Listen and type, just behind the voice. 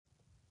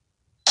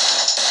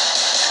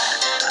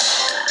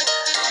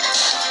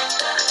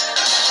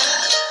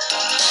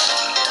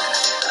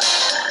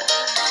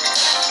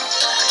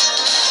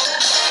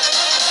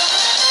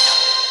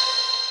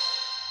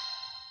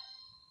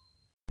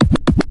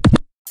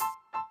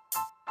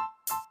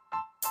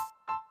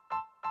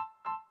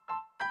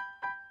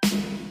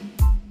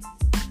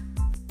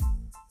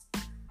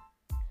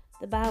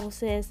Bible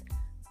says,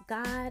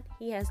 God,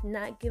 He has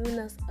not given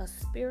us a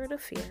spirit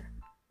of fear,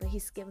 but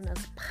He's given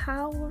us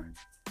power,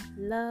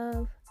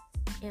 love,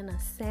 and a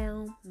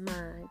sound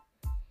mind.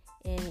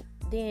 And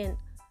then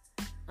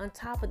on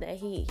top of that,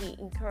 He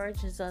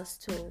encourages us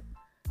to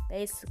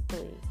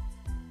basically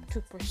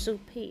to pursue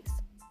peace.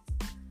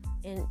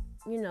 And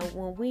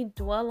when we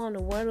dwell on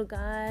the Word of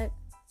God,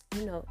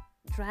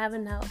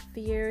 driving out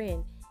fear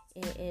and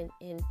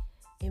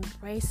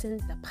embracing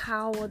the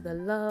power, the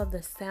love,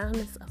 the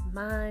soundness of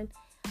mind,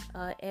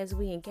 as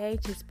we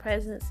engage His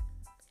presence,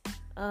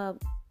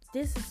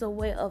 this is a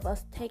way of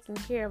us taking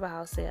care of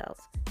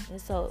ourselves.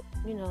 And so,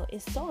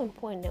 it's so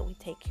important that we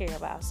take care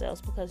of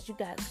ourselves, because you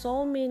got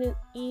so many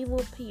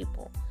evil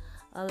people,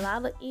 a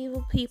lot of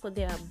evil people.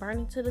 They are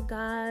burning to the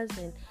gods,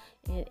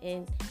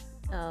 and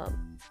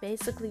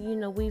basically,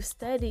 we've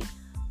studied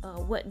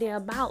what they're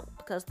about,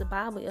 because the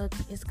Bible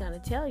is going to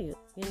tell you.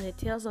 It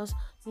tells us,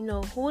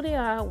 who they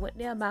are, what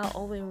they're about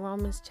over in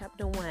Romans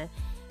chapter 1.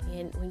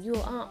 And when you're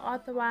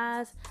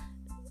unauthorized,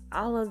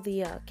 all of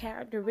the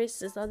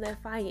characteristics of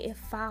that fire, it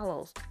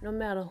follows. No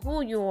matter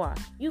who you are,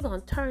 you're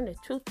going to turn the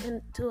truth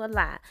into a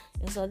lie.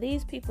 And so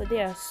these people,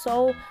 they are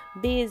so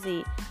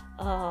busy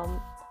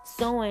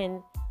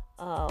sowing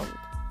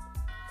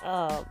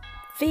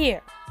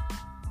fear,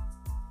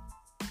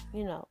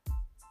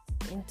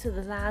 into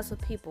the lives of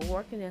people,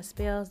 working their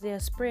spells. They're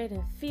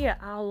spreading fear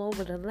all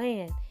over the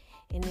land.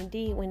 And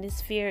indeed, when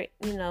this fear,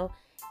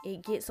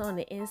 it gets on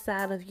the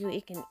inside of you,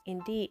 it can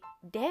indeed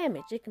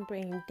damage. It can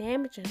bring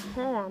damage and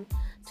harm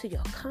to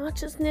your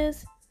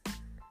consciousness,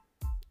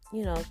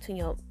 to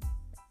your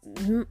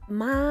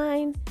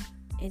mind,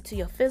 and to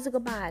your physical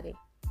body.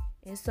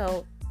 And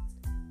so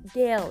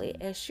daily,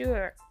 as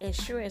sure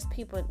as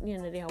people,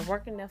 they are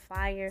working their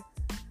fire,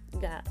 you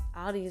got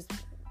all these,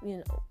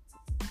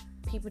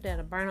 people that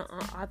are burning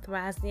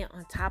unauthorized. Then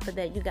on top of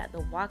that, you got the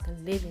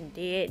walking living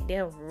dead.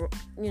 They're, for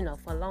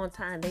a long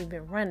time they've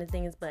been running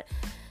things, but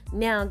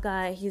now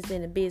God, He's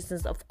in the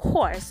business, of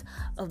course,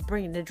 of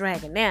bringing the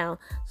dragon down.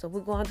 So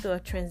we're going through a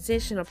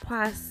transitional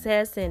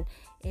process, and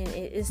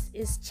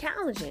it's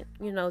challenging.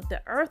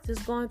 The earth is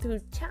going through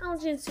a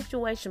challenging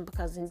situation,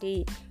 because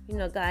indeed,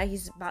 God,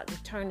 He's about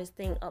to turn this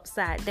thing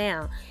upside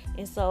down.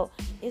 And so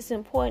it's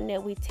important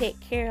that we take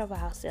care of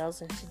ourselves.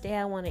 And today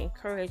I want to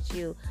encourage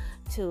you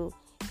to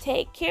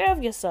take care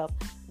of yourself,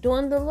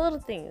 doing the little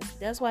things.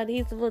 That's why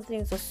these little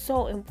things are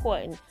so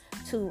important,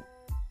 to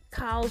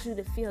cause you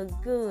to feel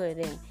good,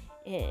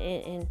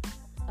 and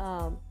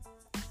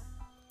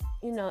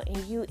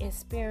you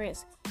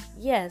experience,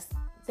 yes,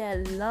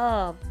 that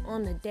love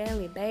on a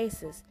daily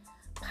basis,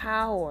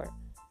 power,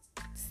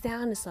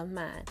 soundness of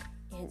mind,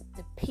 and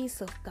the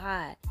peace of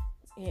God.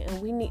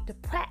 And we need to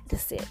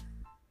practice it.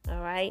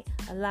 All right.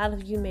 A lot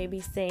of you may be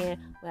saying,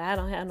 well, I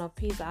don't have no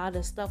peace, all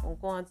this stuff I'm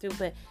going through,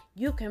 but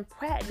you can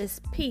practice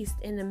peace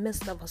in the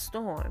midst of a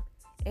storm.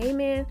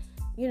 Amen.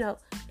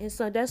 And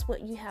so that's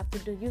what you have to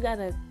do. You got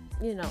to,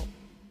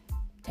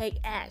 take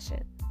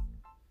action,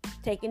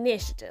 take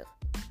initiative,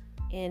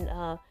 and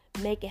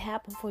make it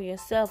happen for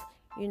yourself,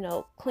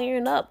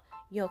 clearing up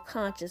your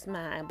conscious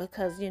mind,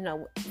 because,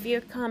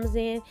 fear comes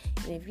in,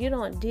 and if you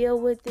don't deal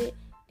with it,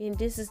 then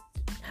this is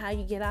how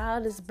you get all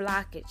this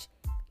blockage,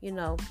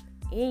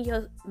 in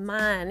your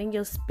mind, in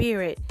your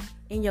spirit,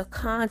 in your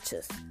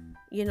conscious,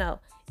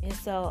 and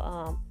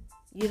so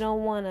you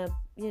don't want to,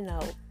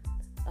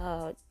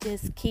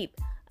 just keep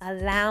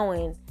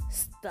allowing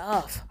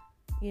stuff,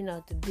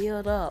 to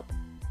build up,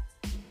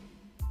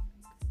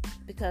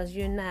 because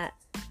you're not,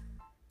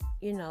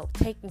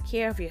 taking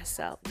care of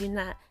yourself. You're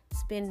not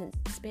spending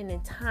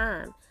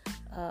time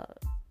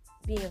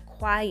being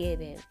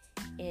quiet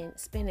and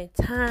spending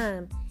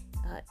time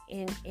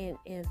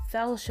in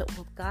fellowship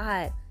with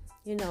God,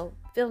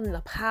 feeling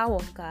the power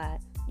of God.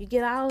 You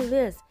get all of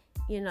this,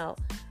 in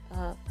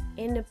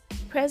the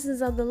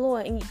presence of the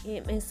Lord.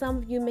 And some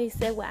of you may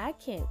say, well, I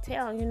can't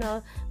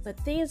tell, but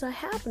things are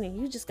happening.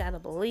 You just got to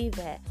believe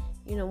that.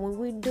 When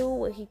we do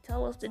what He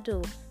told us to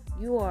do,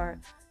 you are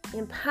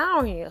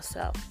empowering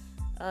yourself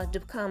to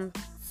become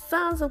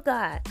sons of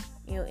God.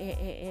 And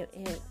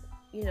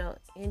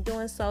in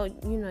doing so,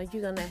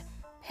 you're going to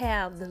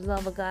have the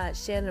love of God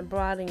shed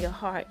abroad in your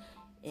heart,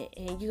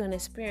 and you're going to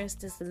experience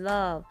this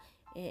love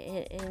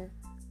and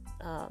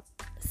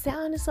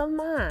soundness of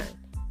mind,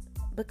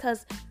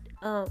 because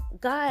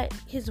God,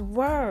 His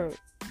word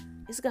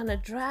is going to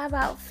drive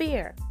out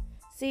fear.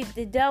 See,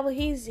 the devil,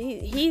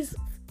 he's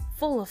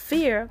full of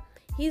fear.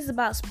 He's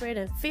about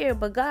spreading fear,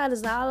 but God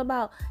is all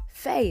about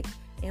faith.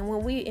 And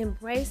when we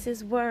embrace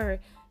His word,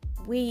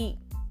 we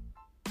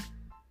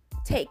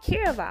take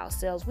care of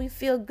ourselves. We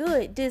feel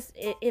good.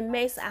 It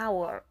makes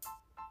our,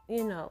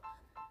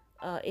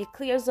 it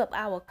clears up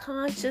our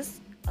conscience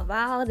of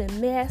all the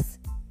mess,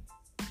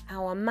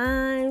 our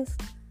minds.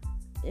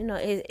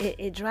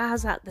 It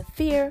drives out the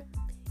fear.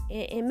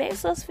 It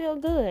makes us feel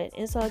good.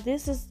 And so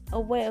this is a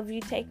way of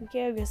you taking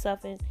care of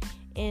yourself.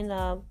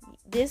 And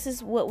this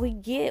is what we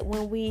get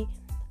when we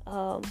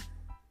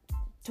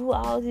do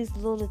all these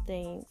little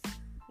things,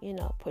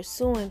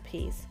 pursuing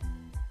peace,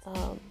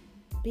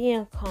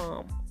 being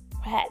calm,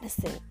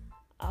 practicing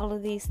all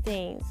of these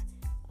things.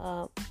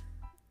 And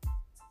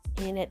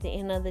at the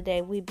end of the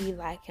day, we be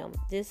like him.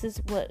 This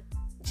is what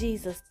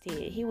Jesus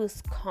did. He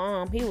was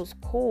calm. He was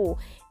cool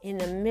in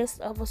the midst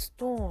of a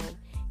storm.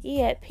 He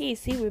had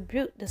peace. He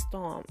rebuked the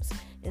storms.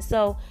 And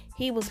so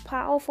he was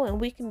powerful, and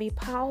we can be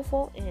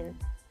powerful and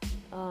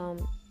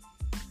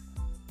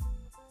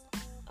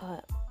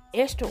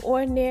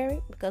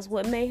extraordinary, because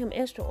what made him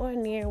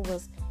extraordinary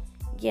was,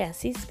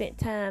 yes, he spent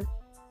time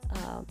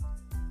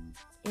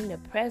in the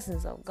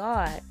presence of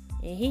God.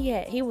 And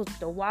he was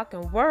the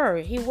walking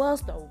word. He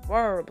was the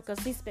word, because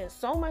he spent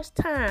so much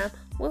time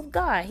with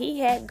God. He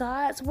had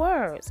God's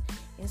words.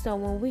 And so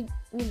when we,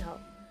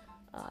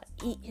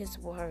 eat his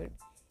word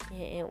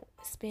and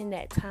spend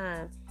that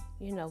time,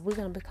 we're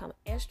going to become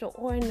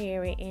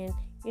extraordinary, and,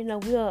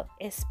 we'll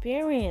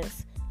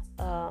experience,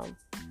 the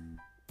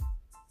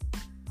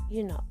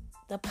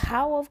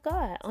power of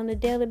God on a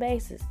daily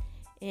basis.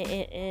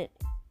 And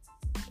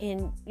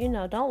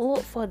don't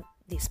look for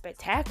the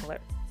spectacular.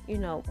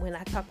 When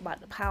I talk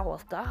about the power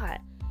of God,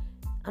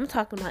 I'm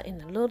talking about in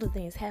the little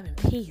things, having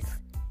peace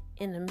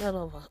in the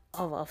middle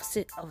of a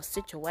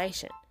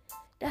situation.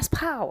 That's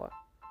power.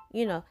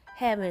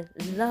 Having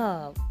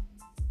love.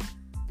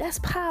 That's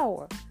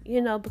power.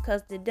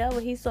 Because the devil,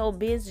 he's so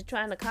busy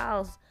trying to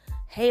cause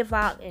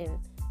havoc and,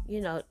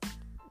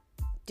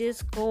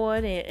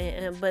 discord.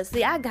 But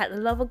see, I got the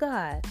love of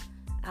God.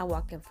 I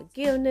walk in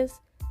forgiveness.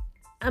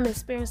 I'm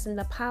experiencing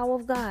the power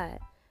of God,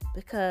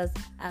 because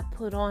I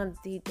put on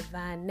the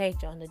divine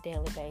nature on a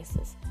daily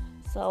basis.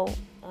 So,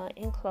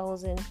 in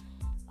closing,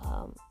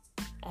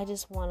 I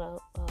just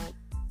want to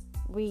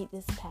read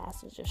this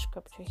passage of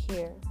scripture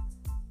here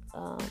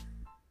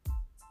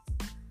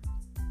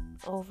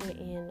over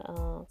in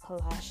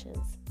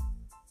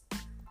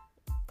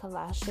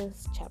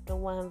Colossians chapter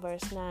 1,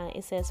 verse 9.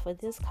 It says, "For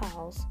this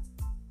cause,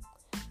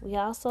 we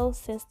also,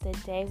 since the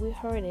day we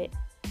heard it,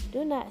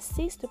 do not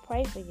cease to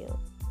pray for you,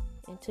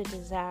 and to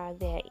desire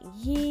that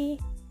ye..."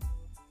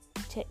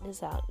 Check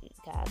this out,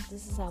 guys.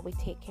 This is how we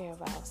take care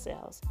of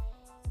ourselves.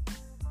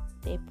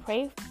 They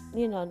pray,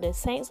 the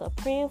saints are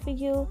praying for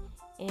you,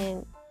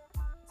 and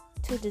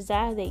to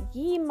desire that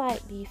ye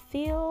might be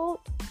filled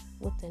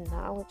with the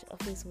knowledge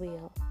of his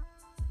will,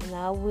 and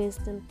our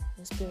wisdom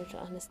and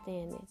spiritual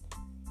understanding,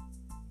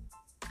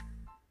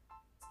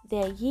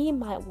 that ye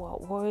might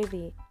walk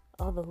worthy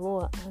of the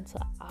Lord unto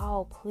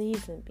all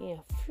pleasing,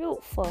 being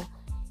fruitful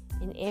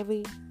in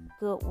every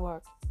good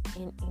work,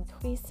 and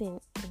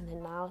increasing in the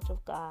knowledge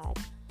of God,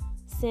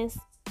 since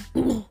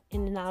in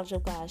the knowledge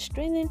of God,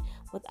 strengthened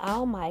with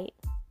all might,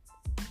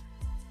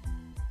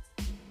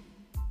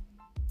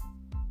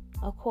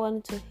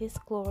 according to his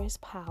glorious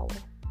power.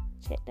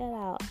 Check that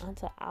out.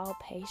 Unto all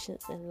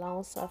patience and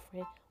long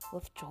suffering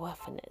with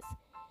joyfulness.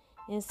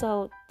 And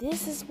so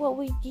this is what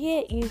we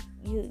get, you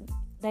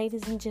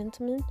ladies and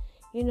gentlemen.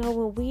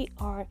 When we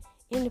are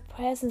in the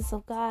presence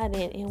of God,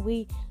 and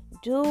we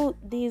do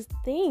these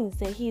things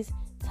that he's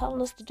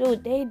telling us to do.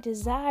 They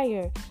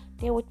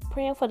were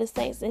praying for the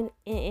saints, and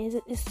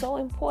it's so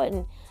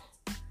important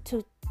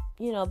to,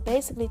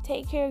 basically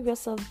take care of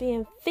yourself,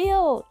 being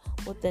filled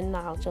with the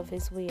knowledge of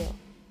his will.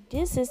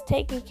 This is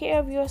taking care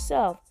of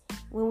yourself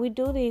when we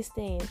do these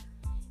things.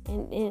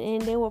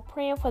 And they were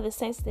praying for the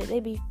saints that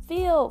they be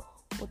filled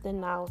with the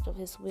knowledge of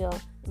his will,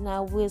 and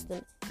our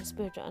wisdom and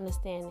spiritual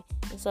understanding.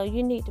 And so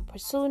you need to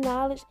pursue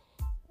knowledge,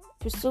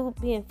 pursue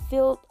being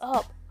filled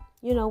up,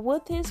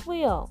 with his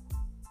will.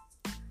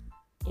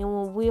 And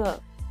when we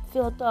are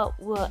filled up,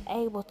 we're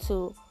able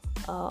to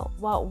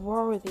walk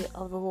worthy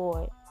of the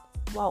Lord,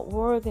 walk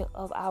worthy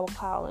of our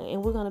calling,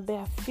 and we're going to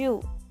bear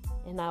fruit,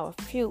 and our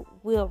fruit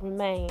will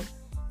remain,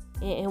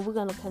 and we're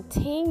going to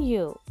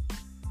continue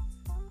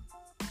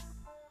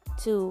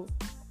to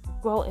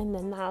grow in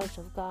the knowledge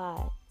of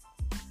God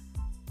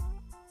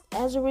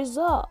as a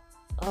result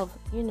of,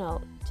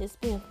 just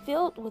being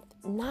filled with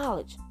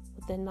knowledge,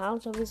 with the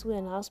knowledge of his will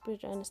and our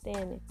spiritual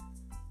understanding.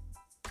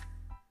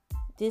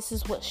 This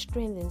is what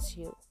strengthens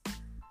you.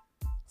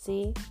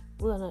 See,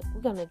 we're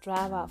gonna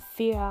drive out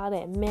fear, all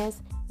that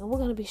mess, and we're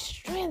gonna be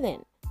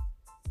strengthened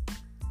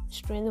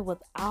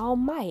with all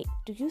might.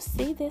 Do you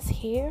see this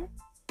here?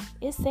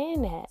 It's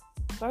saying that,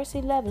 verse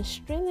 11,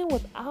 strengthened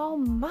with all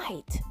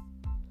might,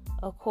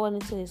 according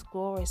to his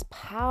glorious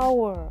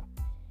power.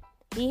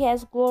 He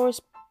has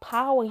glorious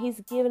power.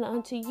 He's given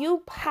unto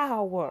you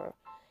power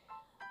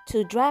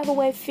to drive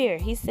away fear.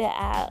 He said,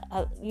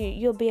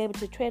 you'll be able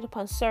to tread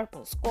upon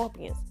serpents,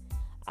 scorpions,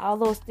 all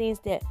those things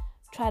that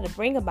try to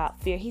bring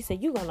about fear. He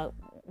said, you're going to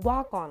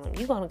walk on them.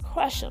 You're going to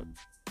crush them.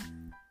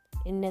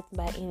 And nothing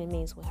by any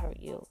means will hurt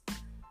you.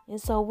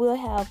 And so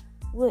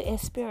we'll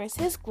experience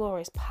his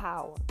glorious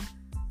power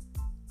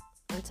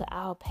unto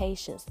our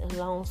patience and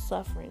long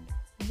suffering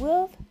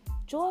with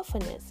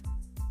joyfulness,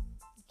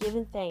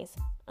 giving thanks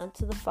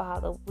unto the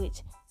Father,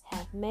 which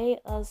hath made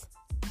us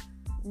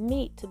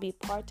meet to be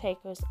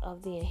partakers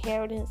of the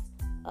inheritance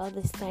of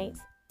the saints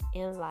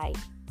in light,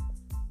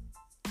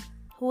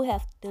 who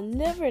hath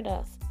delivered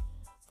us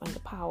from the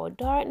power of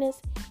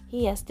darkness.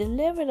 He has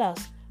delivered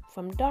us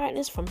from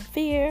darkness, from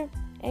fear,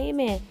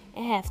 amen,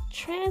 and hath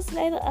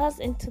translated us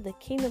into the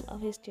kingdom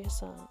of his dear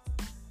Son,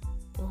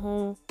 in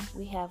whom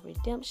we have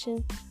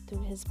redemption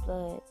through his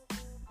blood,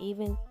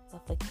 even the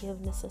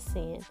forgiveness of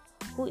sin,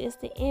 who is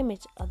the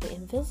image of the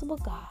invisible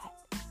God,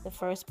 the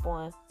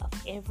firstborn of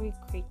every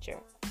creature.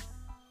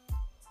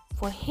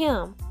 For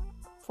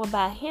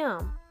by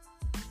him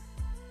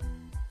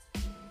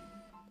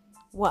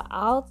were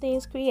all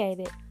things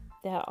created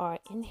that are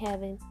in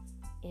heaven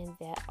and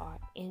that are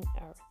in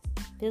earth,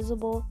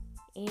 visible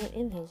and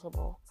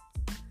invisible,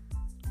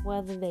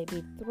 whether they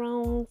be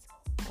thrones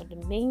or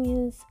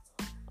dominions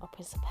or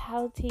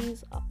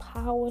principalities or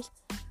powers.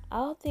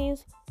 All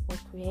things were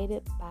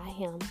created by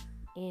him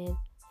and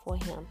for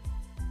him,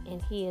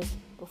 and he is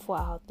before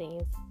all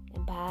things,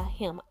 and by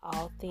him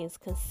all things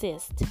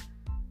consist.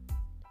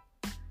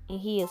 And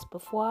he is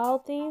before all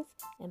things,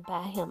 and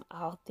by him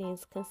all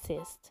things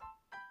consist.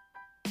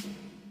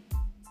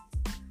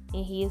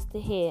 And he is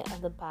the head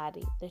of the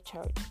body, the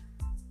church,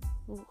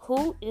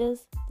 who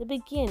is the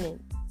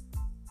beginning,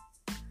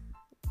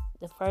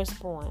 the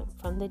firstborn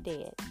from the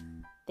dead,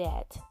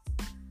 that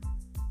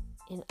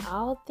in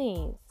all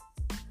things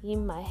he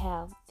might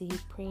have the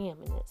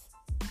preeminence.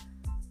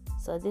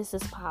 So this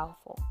is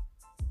powerful.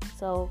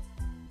 So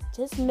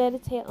just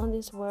meditate on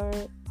this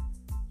word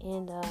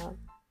and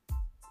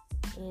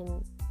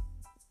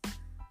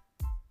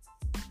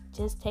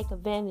just take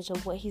advantage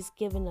of what he's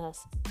given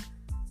us.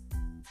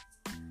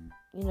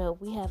 You know,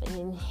 we have an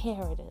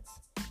inheritance,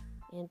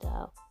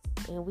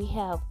 and we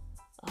have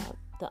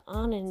the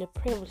honor and the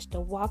privilege to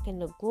walk in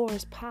the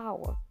glorious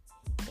power.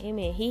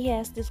 Amen. He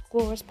has this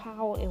glorious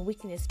power, and we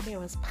can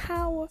experience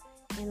power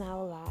in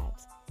our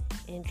lives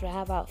and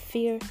drive out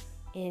fear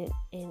and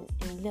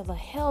live a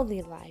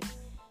healthy life.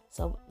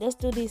 So let's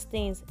do these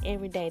things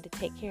every day to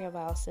take care of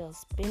ourselves,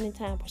 spending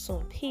time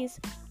pursuing peace,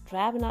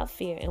 driving out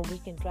fear, and we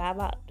can drive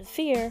out the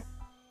fear.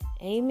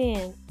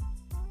 Amen.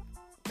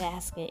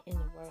 Basking in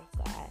the word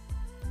of God.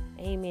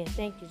 Amen.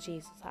 Thank you,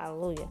 Jesus.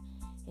 Hallelujah.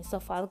 And so,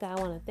 Father God,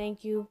 I want to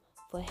thank you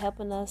for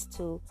helping us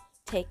to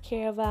take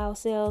care of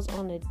ourselves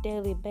on a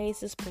daily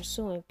basis,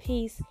 pursuing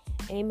peace.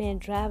 Amen.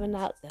 Driving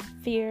out the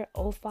fear,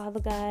 oh Father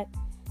God,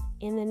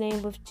 in the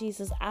name of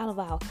Jesus, out of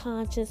our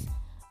conscience.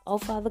 Oh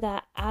Father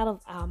God, out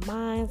of our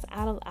minds,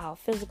 out of our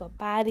physical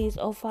bodies,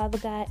 oh Father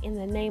God, in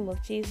the name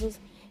of Jesus.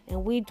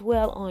 And we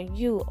dwell on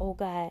you, oh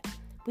God.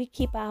 We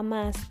keep our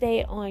minds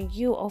stayed on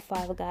you, oh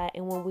Father God.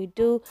 And when we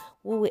do,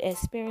 we will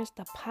experience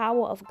the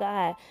power of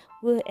God.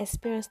 We'll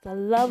experience the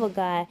love of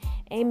God.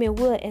 Amen.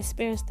 We'll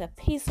experience the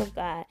peace of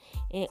God.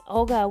 And,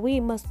 oh God, we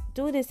must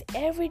do this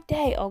every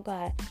day, oh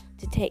God,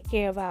 to take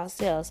care of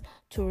ourselves,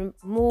 to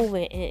remove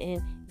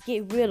and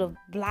get rid of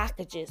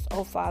blockages,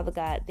 oh Father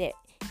God, that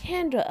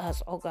hinder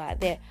us, oh God,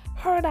 that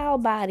hurt our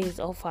bodies,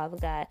 oh Father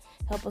God.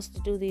 Help us to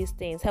do these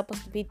things. Help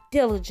us to be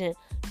diligent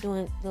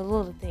doing the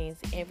little things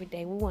every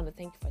day. We want to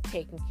thank you for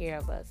taking care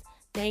of us.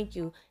 Thank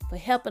you for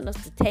helping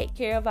us to take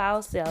care of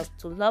ourselves,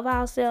 to love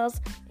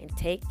ourselves and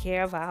take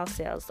care of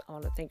ourselves. I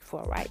want to thank you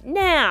for it right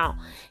now.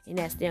 And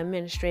that's the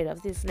administrator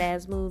of this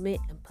last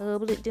movement and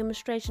public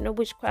demonstration of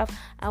witchcraft.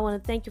 I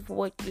want to thank you for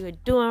what you're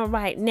doing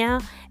right now.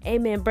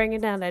 Amen. Bringing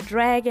down the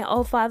dragon.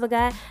 Oh, Father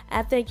God,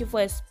 I thank you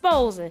for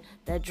exposing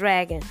the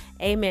dragon.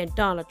 Amen.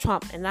 Donald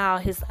Trump and all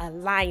his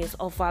alliance.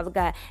 Oh, Father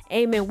God.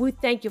 Amen. We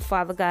thank you,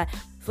 Father God,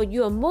 for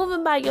you are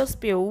moving by your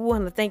spirit. We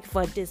want to thank you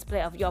for a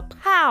display of your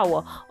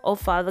power, oh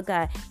Father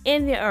God,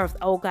 in the earth.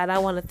 Oh God, I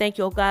want to thank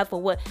you, oh God,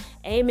 for what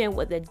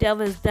the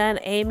devil has done,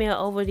 amen,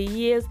 over the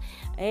years.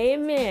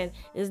 Amen.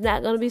 It's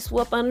not going to be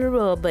swept under the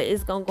rug, but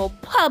it's going to go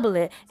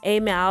public,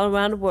 amen, all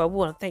around the world. We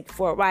want to thank you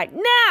for it right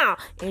now,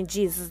 in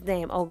Jesus'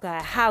 name, oh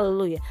God.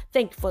 Hallelujah.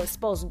 Thank you for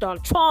exposing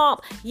Donald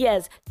Trump.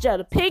 Yes,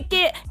 Jada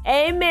Pinkett.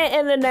 Amen.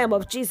 In the name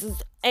of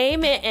Jesus.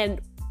 Amen.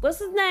 And what's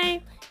his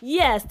name?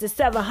 Yes, the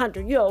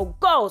 700-year-old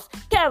ghost,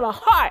 Kevin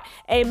Hart.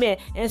 Amen.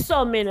 And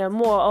so many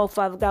more, oh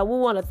Father God. We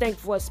want to thank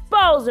you for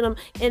exposing them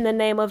in the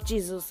name of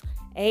Jesus.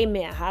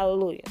 Amen.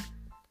 Hallelujah.